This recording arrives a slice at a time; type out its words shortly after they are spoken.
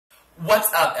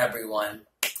What's up, everyone?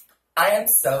 I am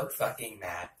so fucking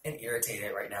mad and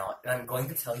irritated right now, and I'm going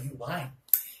to tell you why.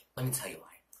 Let me tell you why.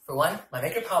 For one, my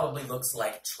makeup probably looks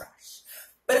like trash,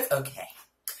 but it's okay.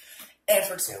 And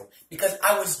for two, because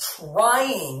I was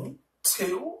trying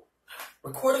to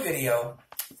record a video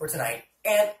for tonight,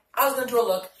 and I was going to do a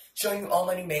look showing you all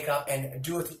my new makeup and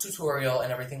do a tutorial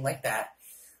and everything like that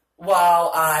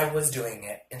while I was doing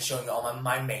it and showing you all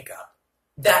my makeup.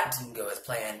 That didn't go as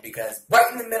planned because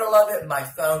right in the middle of it, my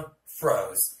phone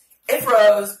froze. It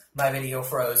froze, my video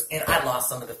froze, and I lost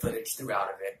some of the footage throughout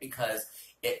of it because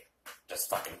it just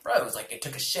fucking froze. Like, it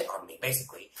took a shit on me,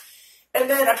 basically. And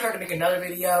then I tried to make another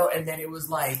video, and then it was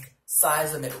like,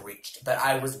 size limit reached. But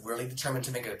I was really determined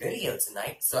to make a video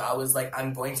tonight, so I was like,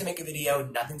 I'm going to make a video,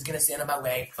 nothing's gonna stand in my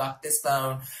way, fuck this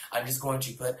phone. I'm just going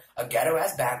to put a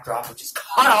ghetto-ass backdrop, which is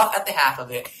cut off at the half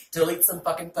of it, delete some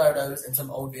fucking photos and some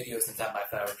old videos inside my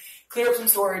phone, clear up some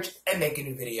storage, and make a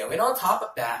new video. And on top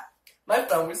of that, my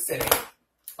phone was sitting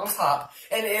on top,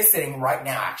 and it is sitting right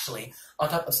now, actually, on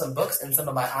top of some books and some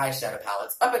of my eyeshadow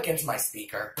palettes up against my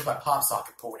speaker with my pop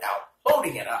socket pulled out,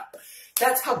 holding it up.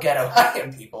 That's how ghetto I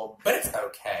am, people, but it's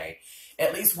okay.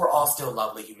 At least we're all still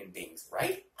lovely human beings,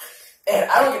 right? And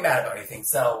I don't get mad about anything,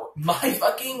 so my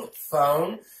fucking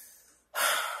phone...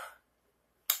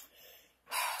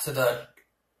 So the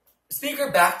speaker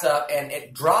backed up, and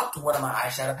it dropped one of my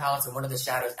eyeshadow palettes, and one of the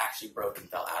shadows actually broke and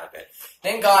fell out of it.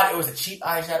 Thank God it was a cheap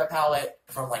eyeshadow palette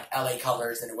from, like, LA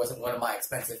Colors, and it wasn't one of my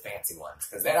expensive fancy ones,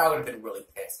 because then I would have been really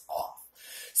pissed off.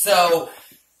 So...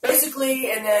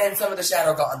 basically, and then some of the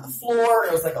shadow got on the floor.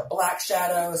 It was like a black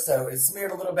shadow, so it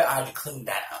smeared a little bit. I had to clean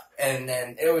that up. And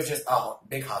then it was just, oh,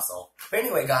 big hustle. But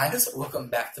anyway, guys, welcome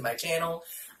back to my channel.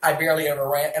 I barely ever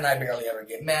rant and I barely ever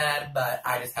get mad, but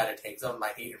I just had to take some of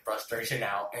my heat and frustration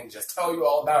out and just tell you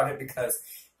all about it because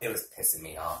it was pissing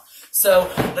me off. So,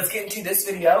 let's get into this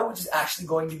video, which is actually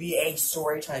going to be a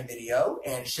story time video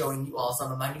and showing you all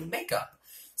some of my new makeup.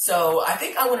 So, I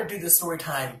think I want to do the story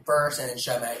time first and then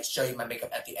show you my makeup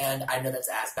at the end. I know that's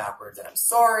ass backwards and I'm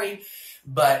sorry,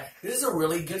 but this is a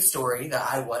really good story that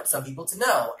I want some people to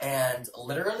know. And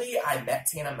literally, I met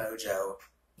Tana Mongeau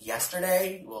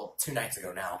yesterday, well, 2 nights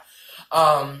ago now.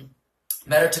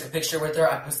 Met her, took a picture with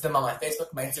her. I posted them on my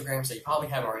Facebook, my Instagram, so you probably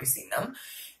have already seen them.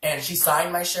 And she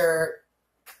signed my shirt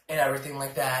and everything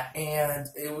like that, and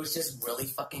it was just really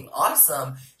fucking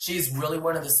awesome. She's really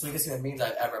one of the sweetest human beings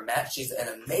I've ever met. She's an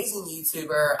amazing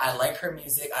YouTuber. I like her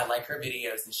music, I like her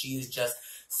videos, and she's just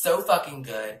so fucking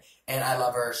good, and I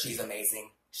love her. She's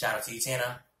amazing. Shout out to you,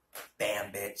 Tana.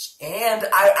 Bam, bitch. And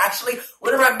I actually,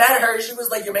 whenever I met her, she was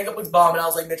like, your makeup looks bomb, and I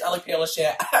was like, bitch, I look pale as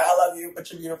shit. I love you, but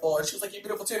you're beautiful. And she was like, you're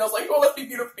beautiful too, and I was like, well, let's be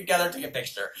beautiful together, take a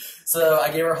picture. So I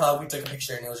gave her a hug, we took a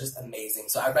picture, and it was just amazing.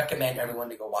 So I recommend everyone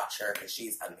to go watch her, because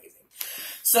she's amazing.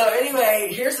 So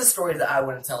anyway, here's the story that I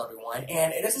want to tell everyone,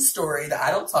 and it is a story that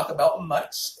I don't talk about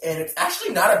much, and it's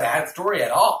actually not a bad story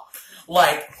at all.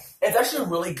 Like, it's actually a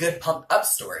really good pumped up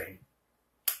story.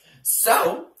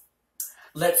 So,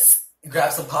 let's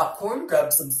grab some popcorn,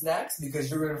 grab some snacks,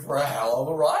 because you're in for a hell of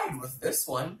a ride with this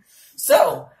one.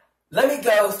 So, let me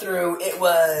go through, it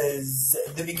was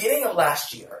the beginning of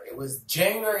last year. It was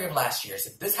January of last year, so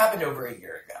this happened over a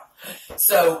year ago.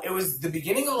 So, it was the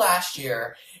beginning of last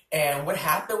year, and what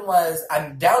happened was, I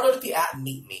downloaded the app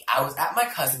meetme. I was at my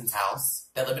cousin's house,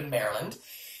 that lived in Maryland,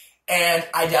 and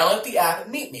I downloaded the app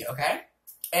meetme, okay?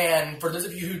 And for those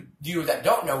of you that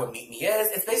don't know what meetme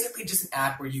is, it's basically just an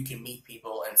app where you can meet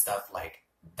people and stuff like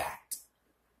that.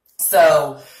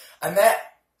 So, I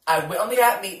went on the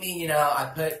app meetme, you know,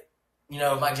 I put, you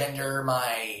know, my gender,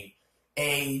 my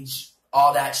age,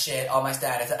 all that shit, all my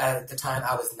status. At the time,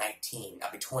 I was 19.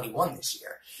 I'll be 21 this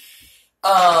year.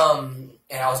 And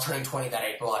I was turning 20 that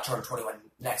April. I turned 21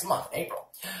 next month, in April.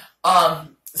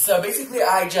 So basically,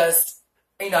 I just...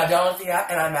 you know, I downloaded the app,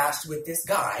 and I matched with this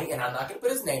guy, and I'm not going to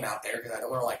put his name out there, because I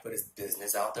don't want to, like, put his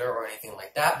business out there or anything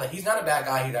like that, but he's not a bad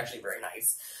guy, he's actually very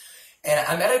nice. And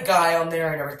I met a guy on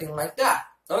there and everything like that.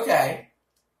 Okay.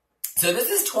 So this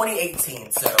is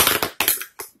 2018, so...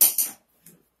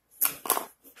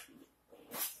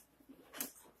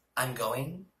 I'm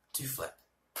going to flip.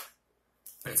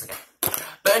 But it's okay.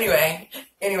 But anyway,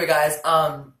 guys,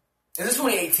 this is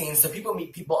 2018, so people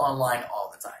meet people online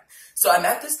all the time. So I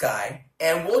met this guy,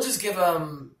 and we'll just give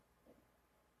him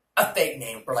a fake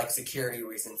name for, like, security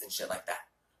reasons and shit like that.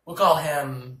 We'll call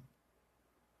him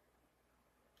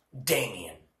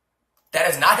Damien. That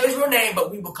is not his real name,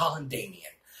 but we will call him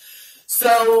Damien.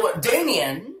 So,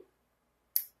 Damien,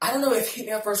 I don't know if he hit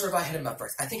me up first or if I hit him up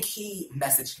first. I think he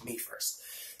messaged me first.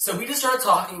 So we just started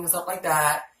talking and stuff like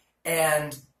that,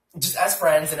 and just as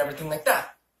friends and everything like that.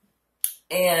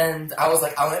 And I was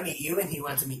like, I want to meet you, and he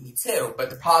wanted to meet me too. But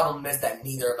the problem is that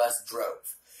neither of us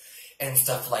drove and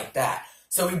stuff like that.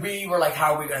 So we were like,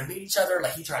 how are we going to meet each other?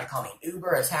 Like, he tried to call me an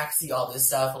Uber, a taxi, all this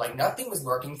stuff. Like, nothing was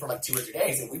working for like 2 or 3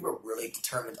 days, and we were really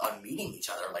determined on meeting each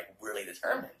other, like, really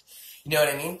determined. You know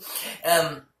what I mean?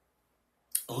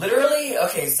 Literally,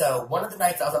 okay, so one of the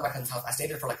nights I was at my cousin's house, I stayed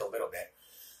there for like a little bit.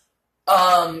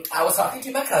 I was talking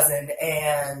to my cousin,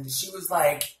 and she was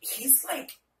like, he's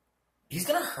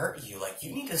gonna hurt you. Like,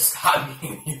 you need to stop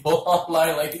meeting people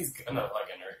online. Like, he's gonna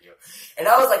fucking hurt you. And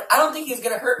I was like, I don't think he's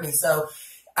gonna hurt me. So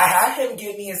I had him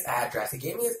give me his address. He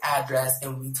gave me his address,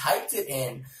 and we typed it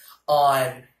in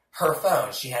on her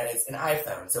phone. She had an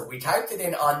iPhone. So we typed it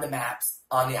in on the maps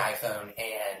on the iPhone,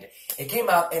 and it came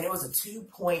up, and it was a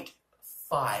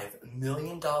 $2.5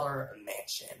 million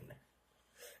mansion.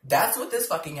 That's what this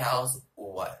fucking house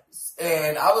was.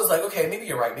 And I was like, okay, maybe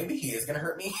you're right. Maybe he is going to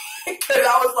hurt me. Because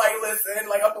I was like, listen,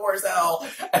 like, I'm poor as hell.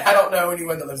 And I don't know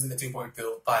anyone that lives in the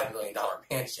 $2.5 million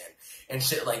mansion and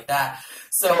shit like that.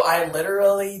 So I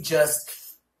literally just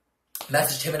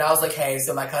messaged him, and I was like, hey,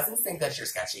 so my cousins think that you're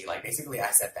sketchy. Like, basically,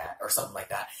 I said that or something like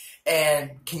that.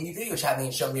 And can you video chat me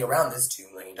and show me around this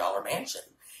 $2 million mansion?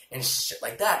 And shit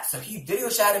like that. So he video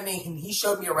chatted me, and he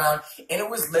showed me around, and it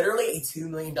was literally a $2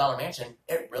 million mansion.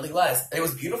 It really was. It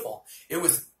was beautiful. It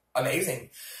was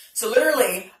amazing. So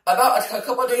literally, about a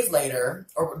couple of days later,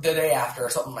 or the day after, or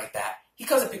something like that, he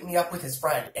comes and picked me up with his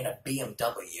friend in a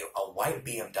BMW, a white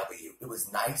BMW. It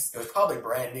was nice. It was probably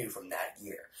brand new from that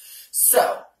year.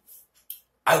 So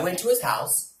I went to his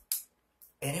house,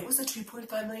 and it was a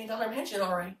 $2.5 million mansion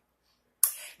already.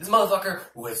 This motherfucker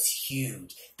was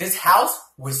huge. This house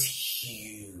was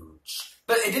huge.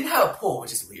 But it didn't have a pool,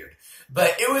 which is weird.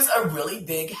 But it was a really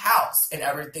big house and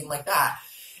everything like that.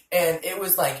 And it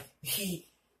was like,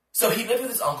 so he lived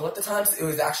with his uncle at the time. So it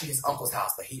was actually his uncle's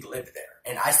house, but he lived there.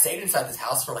 And I stayed inside this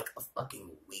house for like a fucking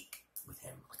week with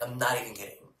him. Like, I'm not even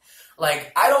kidding.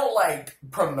 Like, I don't like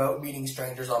promote meeting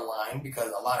strangers online because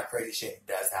a lot of crazy shit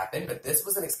does happen. But this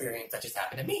was an experience that just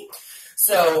happened to me.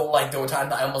 So, like, the one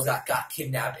time I almost got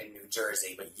kidnapped in New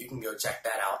Jersey, but you can go check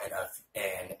that out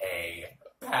in a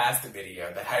past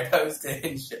video that I posted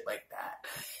and shit like that.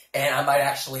 And I might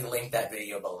actually link that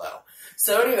video below.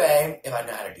 So anyway, if I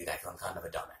know how to do that, because I'm kind of a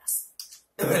dumbass.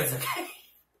 But it's okay.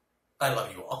 I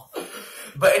love you all.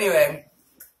 But anyway,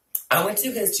 I went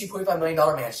to his $2.5 million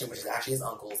mansion, which is actually his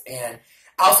uncle's, and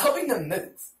I was helping them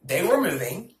move. They were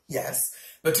moving, yes,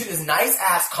 but to this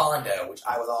nice-ass condo, which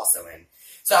I was also in.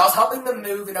 So I was helping them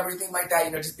move and everything like that,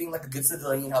 you know, just being like a good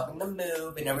civilian, helping them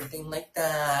move and everything like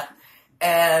that.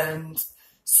 And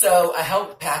so I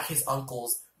helped pack his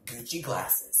uncle's Gucci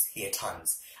glasses. He had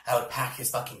tons. I would pack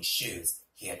his fucking shoes.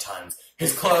 He had tons.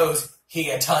 His clothes. He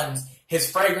had tons. His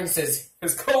fragrances.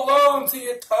 His colognes. He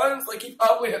had tons. Like, he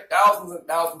probably had thousands and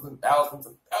thousands and thousands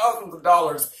and thousands of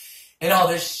dollars and all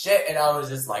this shit. And I was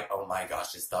just like, oh my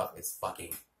gosh, this stuff is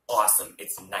fucking awesome.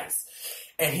 It's nice.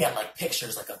 And he had, like,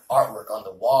 pictures, like, of artwork on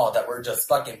the wall that were just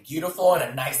fucking beautiful, and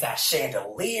a nice-ass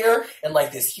chandelier, and,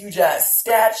 like, this huge-ass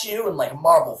statue, and, like,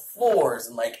 marble floors,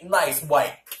 and, like, nice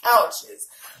white couches.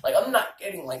 Like, I'm not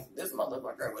kidding. Like, this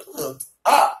motherfucker was hooked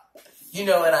up. You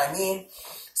know what I mean?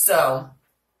 So,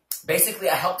 basically,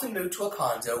 I helped him move to a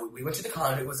condo. We went to the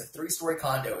condo. It was a 3-story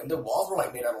condo, and the walls were,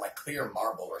 like, made out of, like, clear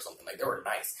marble or something. Like, they were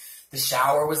nice. The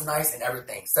shower was nice and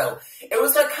everything. So it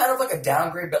was like kind of like a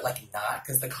downgrade, but like not,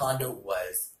 because the condo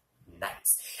was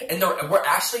nice. And there were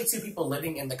actually 2 people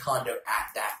living in the condo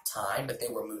at that time, but they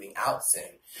were moving out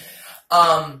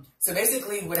soon. So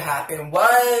basically what happened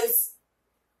was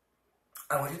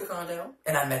I went to the condo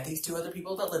and I met these 2 other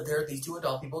people that lived there, these 2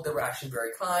 adult people. They were actually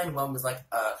very kind. One was like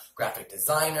a graphic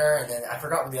designer, and then I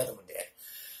forgot what the other one did.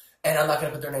 And I'm not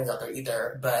going to put their names out there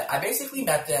either, but I basically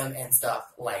met them and stuff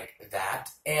like that.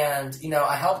 And, you know,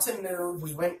 I helped him move.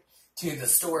 We went to the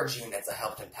storage units. I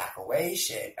helped him pack away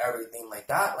shit, everything like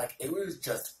that. Like, it was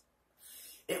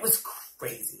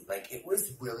crazy. Like, it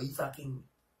was really fucking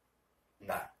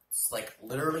nuts. Like,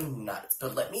 literally nuts.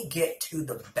 But let me get to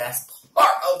the best part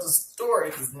of the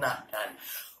story, because it's not done.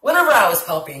 Whenever I was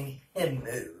helping him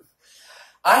move,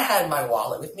 I had my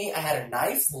wallet with me. I had a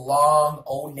nice, long,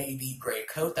 Old Navy gray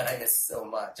coat that I miss so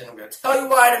much. And I'm going to tell you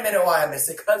why in a minute why I miss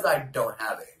it, because I don't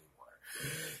have it anymore.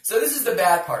 So this is the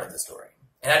bad part of the story.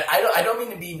 And I don't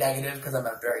mean to be negative, because I'm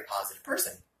a very positive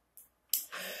person.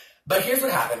 But here's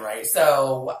what happened, right?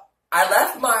 So I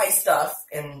left my stuff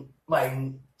in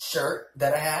my shirt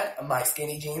that I had, my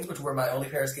skinny jeans, which were my only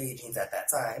pair of skinny jeans at that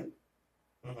time.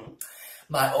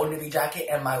 My Old Navy jacket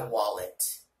and my wallet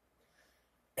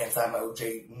inside my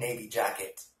OJ Navy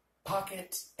jacket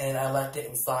pocket, and I left it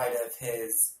inside of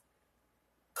his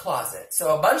closet.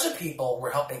 So a bunch of people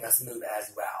were helping us move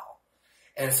as well.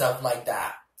 And stuff like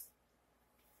that.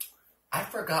 I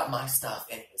forgot my stuff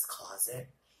in his closet.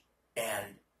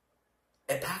 And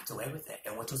it packed away with it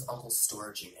and went to his uncle's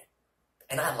storage unit.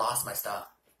 And I lost my stuff.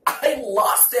 I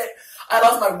lost it. I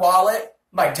lost my wallet,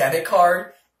 my debit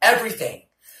card, everything.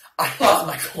 I lost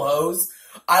my clothes.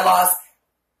 I lost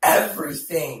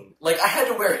everything. Like, I had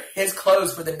to wear his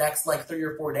clothes for the next, like, 3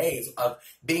 or 4 days of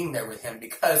being there with him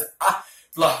because,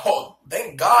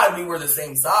 thank God we were the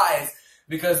same size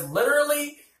because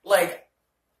literally, like,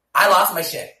 I lost my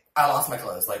shit. I lost my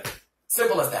clothes. Like,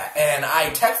 simple as that. And I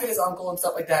texted his uncle and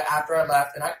stuff like that after I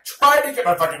left, and I tried to get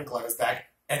my fucking clothes back.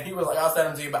 And he was like, I'll send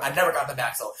them to you, but I never got them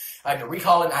back. So I had to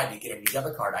recall it. I had to get a new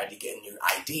debit card. I had to get a new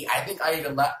ID. I think I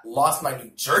even lost my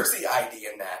New Jersey ID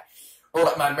in that. Or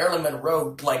like my Marilyn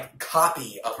Monroe, like,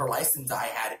 copy of her license I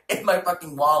had in my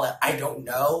fucking wallet. I don't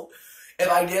know. If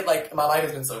I did, like, my life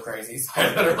has been so crazy, so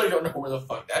I literally don't know where the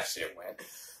fuck that shit went.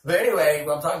 But anyway,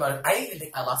 what I'm talking about is, I even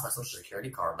think I lost my Social Security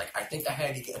card. Like, I think I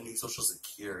had to get a new Social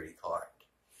Security card.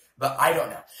 But I don't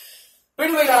know. But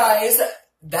anyway, guys,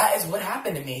 that is what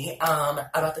happened to me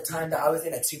about the time that I was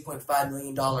in a $2.5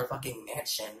 million fucking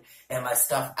mansion and my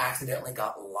stuff accidentally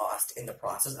got lost in the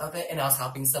process of it, and I was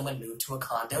helping someone move to a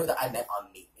condo that I met on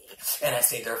meetme, and I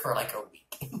stayed there for like a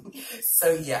week.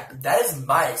 So yeah, that is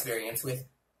my experience with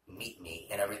meetme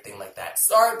and everything like that.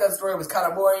 Sorry if that story was kind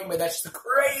of boring, but that's just a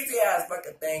crazy ass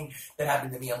fucking thing that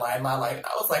happened to me in my life.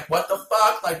 I was like, what the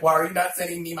fuck? Like, why are you not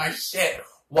sending me my shit?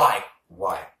 Why?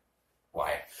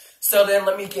 So then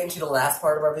let me get into the last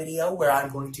part of our video where I'm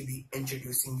going to be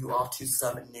introducing you all to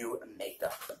some new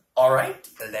makeup. Alright,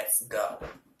 let's go.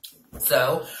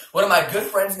 So, one of my good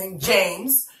friends named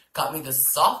James got me the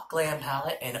Soft Glam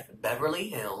palette in Beverly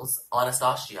Hills,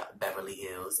 Anastasia, Beverly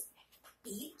Hills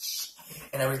Beach,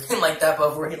 and everything like that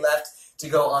before he left to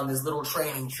go on this little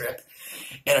training trip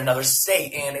in another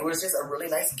state, and it was just a really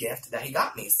nice gift that he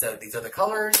got me. So these are the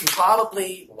colors.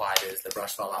 Why does the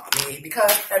brush fall off of me?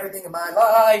 Because everything in my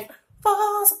life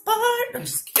falls apart. I'm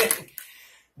just kidding.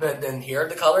 But then here are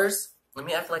the colors. Let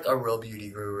me act like a real beauty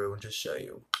guru and just show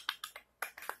you.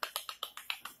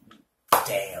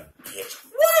 Damn, bitch.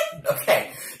 What?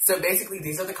 Okay, so basically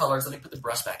these are the colors. Let me put the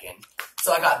brush back in.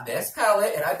 So I got this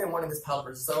palette, and I've been wanting this palette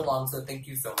for so long, so thank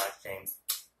you so much, James.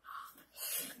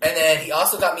 And then he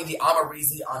also got me the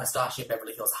Amarizi Anastasia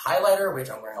Beverly Hills highlighter, which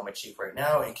I'm wearing on my cheek right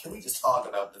now. And can we just talk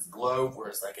about this glow for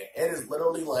a second? It is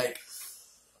literally like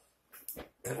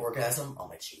an orgasm on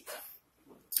my cheek.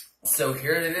 So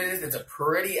here it is. It's a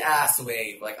pretty ass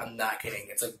wave. Like, I'm not kidding.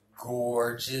 It's a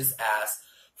gorgeous ass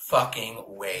fucking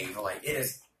wave. Like, it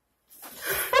is.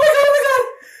 Oh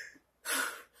my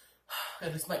god!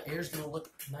 At least my ear's gonna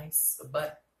look nice,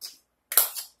 but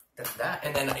that's that.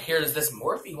 And then here's this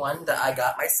Morphe one that I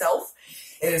got myself.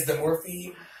 It is the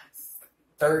Morphe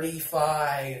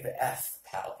 35F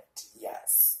palette.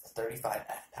 Yes, the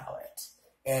 35F palette.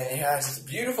 And it has just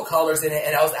beautiful colors in it.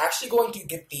 And I was actually going to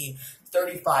get the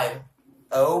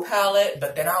 35O palette,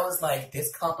 but then I was like,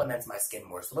 this complements my skin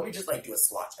more. So let me just like do a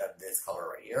swatch of this color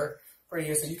right here for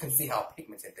you so you can see how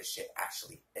pigmented this shit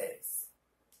actually is.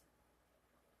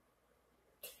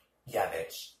 Yeah,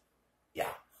 bitch. Yeah.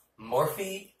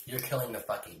 Morphe, you're killing the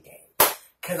fucking game.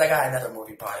 Because I got another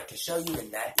Morphe product to show you,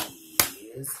 and that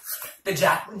is the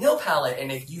Jaclyn Hill palette.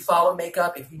 And if you follow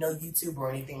makeup, if you know YouTube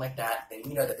or anything like that, then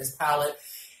you know that this palette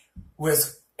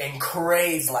was in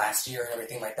craze last year and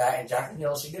everything like that. And Jaclyn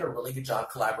Hill, she did a really good job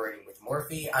collaborating with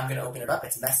Morphe. I'm going to open it up.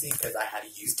 It's messy because I had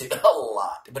used it a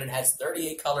lot. But it has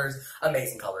 38 colors,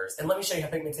 amazing colors. And let me show you how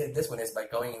pigmented this one is by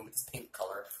going in with this pink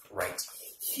color right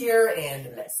here.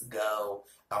 And let's go.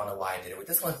 I don't know why I did it with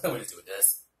this one. Let me just do it with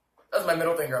this. That was my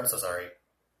middle finger. I'm so sorry.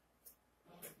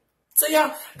 So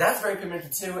yeah, that's very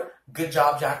pigmented too. Good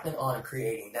job, Jaclyn, on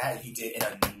creating that. You did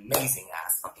an amazing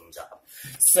ass fucking job.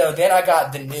 So then I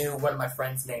got the new, one of my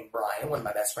friends named Brian, one of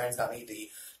my best friends, got me the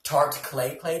Tarte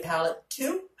Clay palette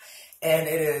too. And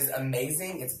it is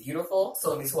amazing. It's beautiful. So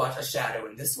let me swatch a shadow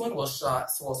in this one. We'll swatch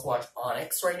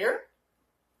Onyx right here.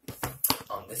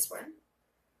 On this one.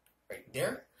 Right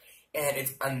there. And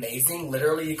it's amazing.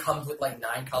 Literally, it comes with like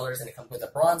 9 colors, and it comes with a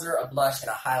bronzer, a blush, and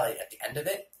a highlight at the end of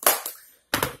it.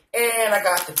 And I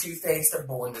got the Too Faced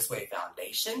Born This Way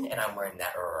foundation, and I'm wearing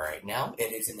that right now.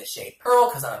 It is in the shade Pearl,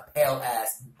 because I'm a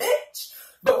pale-ass bitch.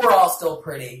 But we're all still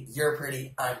pretty. You're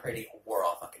pretty. I'm pretty. We're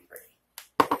all fucking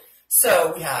pretty.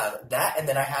 So we have that, and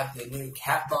then I have the new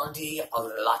Kat Von D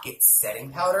Lock It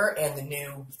Setting Powder, and the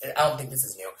new, I don't think this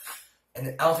is new. And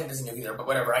I don't think this is new either, but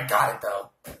whatever. I got it, though.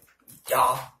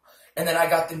 Y'all. And then I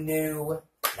got the new,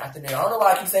 not the new, I don't know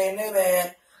why I keep saying new, man.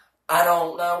 I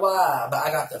don't know why, but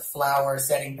I got the flower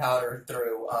setting powder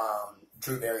through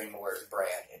Drew Barrymore's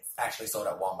brand. It's actually sold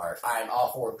at Walmart. I'm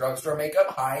all for drugstore makeup,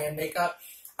 high-end makeup.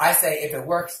 I say if it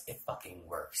works, it fucking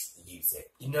works. Use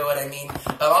it. You know what I mean?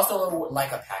 But I'm also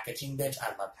like a packaging bitch.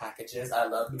 I love packages. I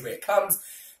love the way it comes.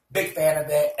 Big fan of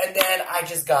it. And then I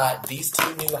just got these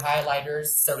two new highlighters.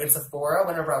 So in Sephora,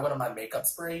 whenever I went on my makeup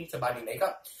spree to buy new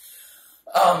makeup,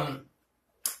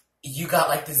 you got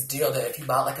like this deal that if you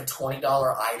bought like a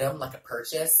 $20 item, like a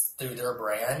purchase through their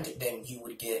brand, then you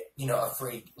would get, you know, a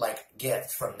free like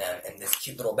gift from them in this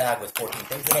cute little bag with 14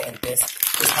 things in it. And this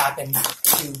happened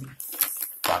to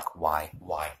why?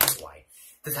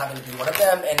 This happened to be one of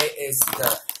them, and it is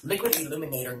the Liquid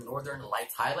Illuminator Northern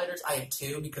Lights highlighters. I had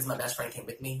two because my best friend came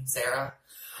with me, Sarah,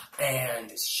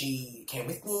 and she came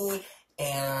with me,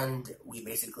 and we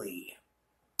basically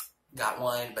got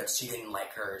one, but she didn't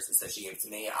like hers, so she gave it to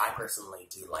me. I personally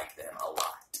do like them a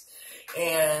lot.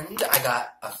 And I got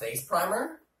a face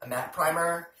primer, a matte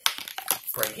primer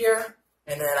right here,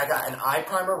 and then I got an eye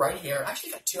primer right here. I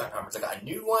actually got two eye primers. I got a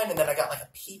nude one, and then I got like a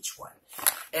peach one.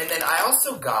 And then I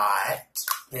also got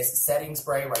this setting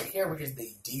spray right here, which is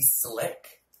the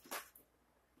De-Slick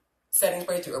setting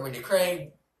spray through Urban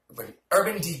Decay.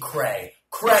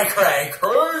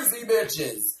 Crazy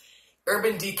bitches.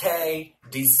 Urban Decay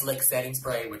De-Slick setting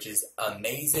spray, which is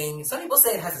amazing. Some people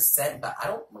say it has a scent, but I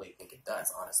don't really think it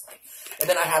does, honestly. And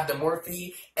then I have the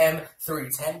Morphe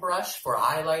M310 brush for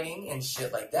highlighting and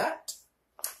shit like that.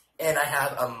 And I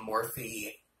have a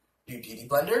Morphe Beauty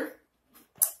Blender.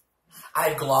 I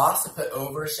have gloss to put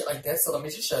over shit like this, so let me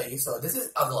just show you. So this is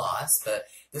a gloss, but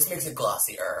this makes it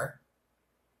glossier.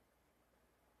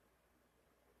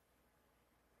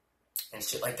 And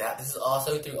shit like that. This is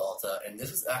also through Ulta, and this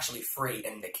is actually free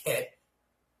in the kit.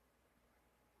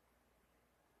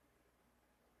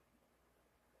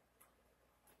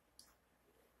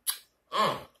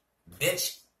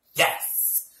 Bitch,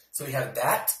 yes! So we have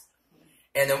that.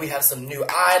 And then we have some new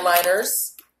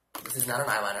eyeliners. This is not an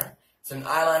eyeliner. Some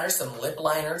eyeliners, some lip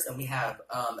liners, and we have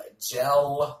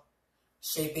brow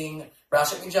shaping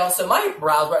gel. So my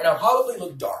brows right now probably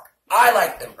look dark. I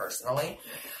like them personally.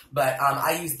 But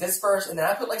I use this first, and then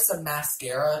I put like some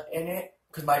mascara in it,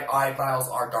 because my eyebrows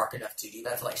are dark enough to do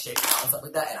that, to like shape them out and stuff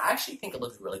like that. And I actually think it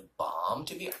looks really bomb,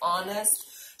 to be honest.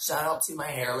 Shout out to my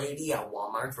hair lady at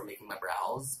Walmart for making my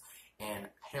brows and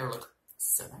hair look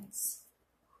so nice.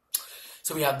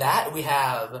 So we have that. We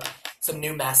have some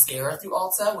new mascara through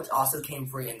Ulta, which also came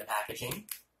free in the packaging.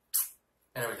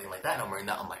 And everything like that. And I'm wearing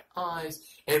that on my eyes.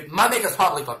 And my makeup's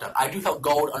probably fucked up. I do have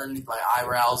gold underneath my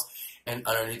eyebrows and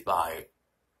underneath my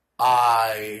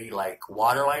eye, like,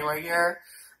 waterline right here.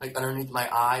 Like, underneath my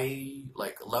eye,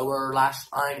 like, lower lash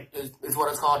line is what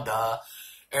it's called. Duh.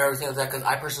 And everything like that, because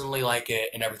I personally like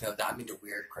it and everything like that. I'm into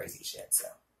weird, crazy shit, so.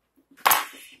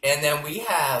 And then we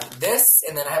have this,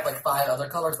 and then I have, like, 5 other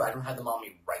colors, but I don't have them on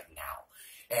me right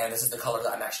now. And this is the color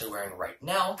that I'm actually wearing right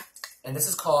now. And this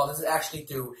is actually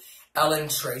through Ellen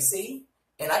Tracy.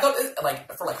 And I got this,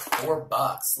 like, for, like,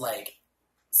 $4. Like,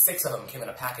 6 of them came in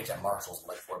a package at Marshall's for,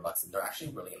 like, $4. And they're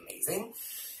actually really amazing.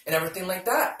 And everything like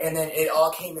that. And then it all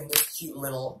came in this cute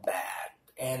little bag.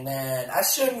 And then I've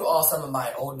shown you all some of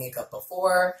my old makeup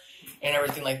before. And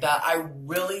everything like that. I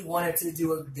really wanted to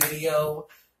do a video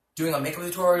doing a makeup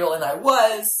tutorial, and I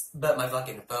was, but my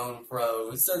fucking phone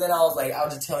froze. So then I was like, I'll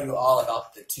just tell you all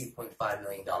about the $2.5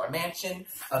 million mansion,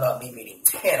 about me meeting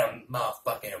Tana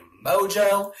motherfucking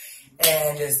Mongeau,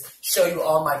 and just show you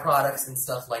all my products and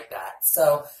stuff like that.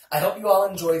 So I hope you all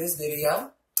enjoy this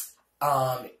video.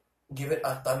 Give it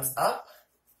a thumbs up,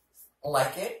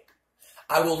 like it.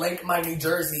 I will link my New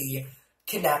Jersey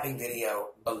kidnapping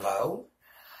video below,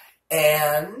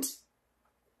 and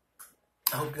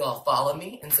I hope you all follow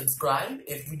me and subscribe.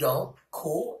 If you don't,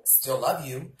 cool, still love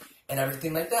you, and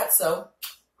everything like that. So,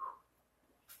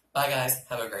 bye guys,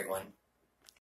 have a great one.